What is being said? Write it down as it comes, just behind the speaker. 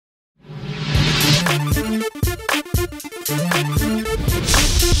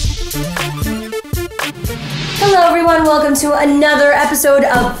welcome to another episode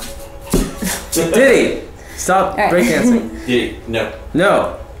of... Diddy, stop breakdancing. Diddy, no.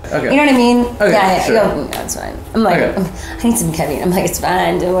 No. Okay. You know what I mean? Okay, Yeah, sure. yeah, that's fine. I'm like, Okay. I need some ketamine. I'm like, it's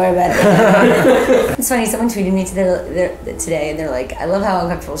fine, don't worry about it. It's funny, someone tweeted me today, and they're like, I love how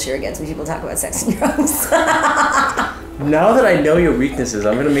uncomfortable Shira gets when people talk about sex and drugs. Now that I know your weaknesses,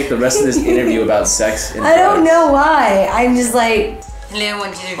 I'm gonna make the rest of this interview about sex and I don't drugs. know why. I'm just like... Hello, 1,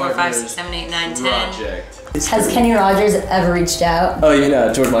 2, 3, 4, 5, 6, 7, 8, 9, 10. Project. Has Kenny Rogers ever reached out? Oh, you mean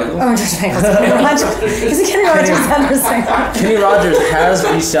George Michael? Oh, George Michael. Kenny Rogers. Is it Kenny Rogers ever saying? Kenny Rogers has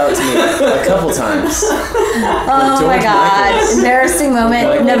reached out to me a couple times. Oh my god. Michaels. Embarrassing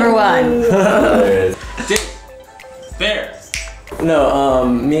moment number one. Bears. No,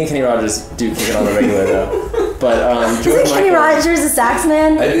 me and Kenny Rogers do kick it on the regular though. But George Isn't Kenny Michael, Rogers a sax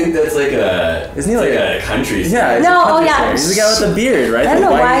man? I think that's like a... Isn't he like a country singer? Yeah. He's No, a country oh, yeah. singer. He's the guy with the beard, right? I don't The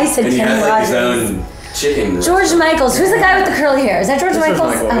know white- why I said And he Kenny has like his Rogers. own chicken. George Michaels. Who's the guy with the curly hair? Is that George That's George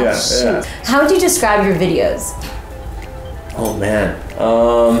Michaels? Michael, Oh, yeah, shoot. yeah. How would you describe your videos? Oh man,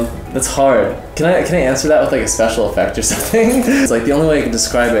 that's hard. Can I answer that with like a special effect or something? It's like the only way I can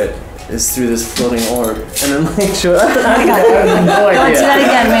describe it is through this floating orb, and then like show. I have no idea. Let's do that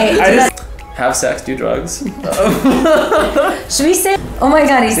again, wait. I just have sex, do drugs. Should we say? Oh my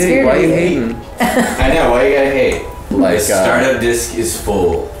god, he's Dude, why are you scared. hating? I know, why you gotta hate? Like The startup disc is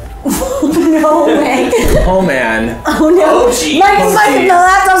full. No way. Oh man, Oh no. Oh, geez. Mike, Oh, Mike, geez. the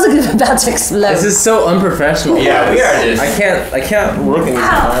laptop's about to explode. this is so unprofessional. Yeah, we are just... I can't work in these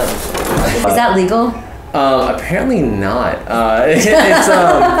times. Is that legal? Apparently not. It's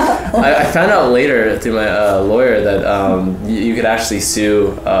I found out later through my lawyer that you could actually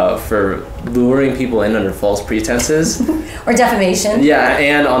sue for luring people in under false pretenses. Or defamation? Yeah,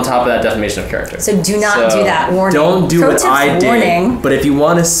 and on top of that, defamation of character. So do not do that. Warning. Don't do Pro what tips, I did. warning. But if you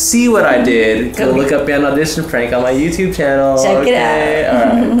want to see what I did, go look up an audition prank on my YouTube channel. Check it okay? out. All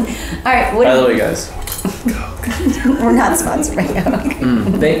right. All right. What By the way, guys. We're not sponsored right now.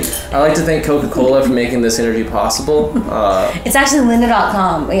 I'd like to thank Coca-Cola for making this interview possible. It's actually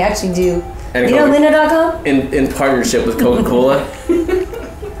lynda.com. We actually do. And You know lynda.com? in partnership with Coca-Cola.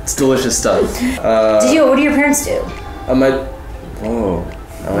 It's delicious stuff. What do your parents do? Whoa.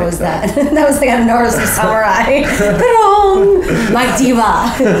 I What like was that? That was like a Norse samurai. Like Diva.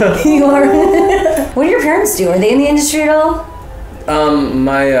 What do your parents do? Are they in the industry at all?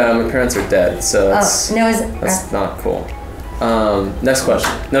 My parents are dead, so that's not cool. Next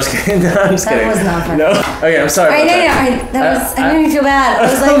question. No, just kidding. No, I'm just kidding. That was not funny. No. Okay, I'm sorry. Alright, that made me feel bad.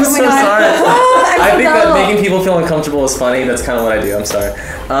 I was like, I'm oh my so god. sorry. I think that forgot. making people feel uncomfortable is funny. That's kind of what I do. I'm sorry.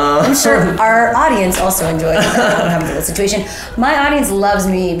 I'm sure our audience also enjoys that uncomfortable situation. My audience loves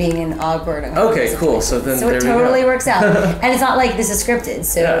me being an awkward, uncomfortable Okay, cool. So then So there it we go. totally works out. And it's not like this is scripted,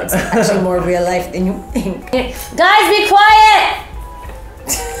 so Yeah. it's actually more real life than you think. Guys, be quiet!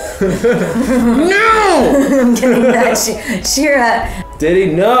 No! I'm getting that. Shira.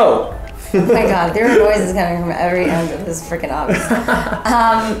 Diddy, no! Oh my god, there are noises coming from every end of this freaking office.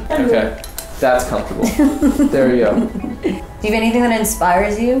 Okay, that's comfortable. There we go. Do you have anything that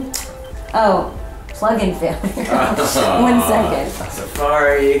inspires you? Oh, plug-in failure. 1 second.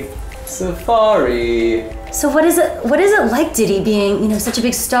 Safari. So what is it like, Diddy, being, such a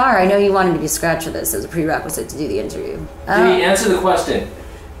big star? I know you wanted to be scratched for this as a prerequisite to do the interview. Diddy, answer the question.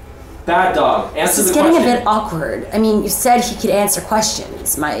 Bad dog, answer It's the getting question. a bit awkward. I mean, you said he could answer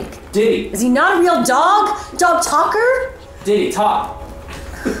questions, Mike. Diddy, Is he not a real dog? Dog talker? Diddy, talk.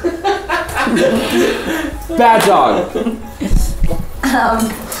 Bad dog.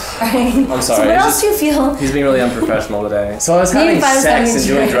 Right. I'm sorry. So what else do you feel? He's being really unprofessional today. So I was Maybe having if I was sex having and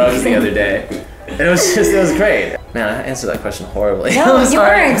doing drinks. drugs the other day. And it was great. Man, I answered that question horribly. No, I'm you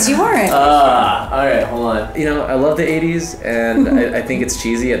sorry. weren't. You weren't. Alright, hold on. I love the 80s, and I think it's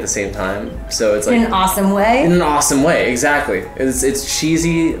cheesy at the same time. So it's like... In an awesome way. In an awesome way, exactly. It's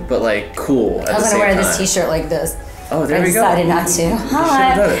cheesy, but like cool at I the was same gonna wear time. this t-shirt like this. Oh, there I we go. decided not to.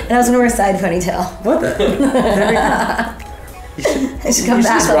 Hi. done it. And I was gonna wear a side ponytail. What the? There we go. I should come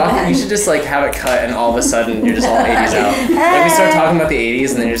back on that. You should just like have it cut, and all of a sudden you're just all 80s out. Like we start talking about the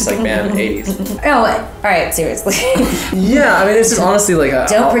 80s, and then you're just like, man, 80s. Oh, wait. All right, seriously. Yeah, I mean it's just honestly like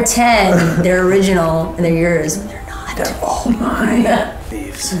Don't pretend they're original and they're yours when they're not. They're all mine.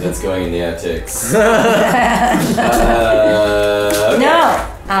 Thieves. That's going in the outtakes.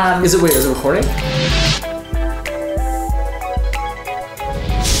 No. Is it recording?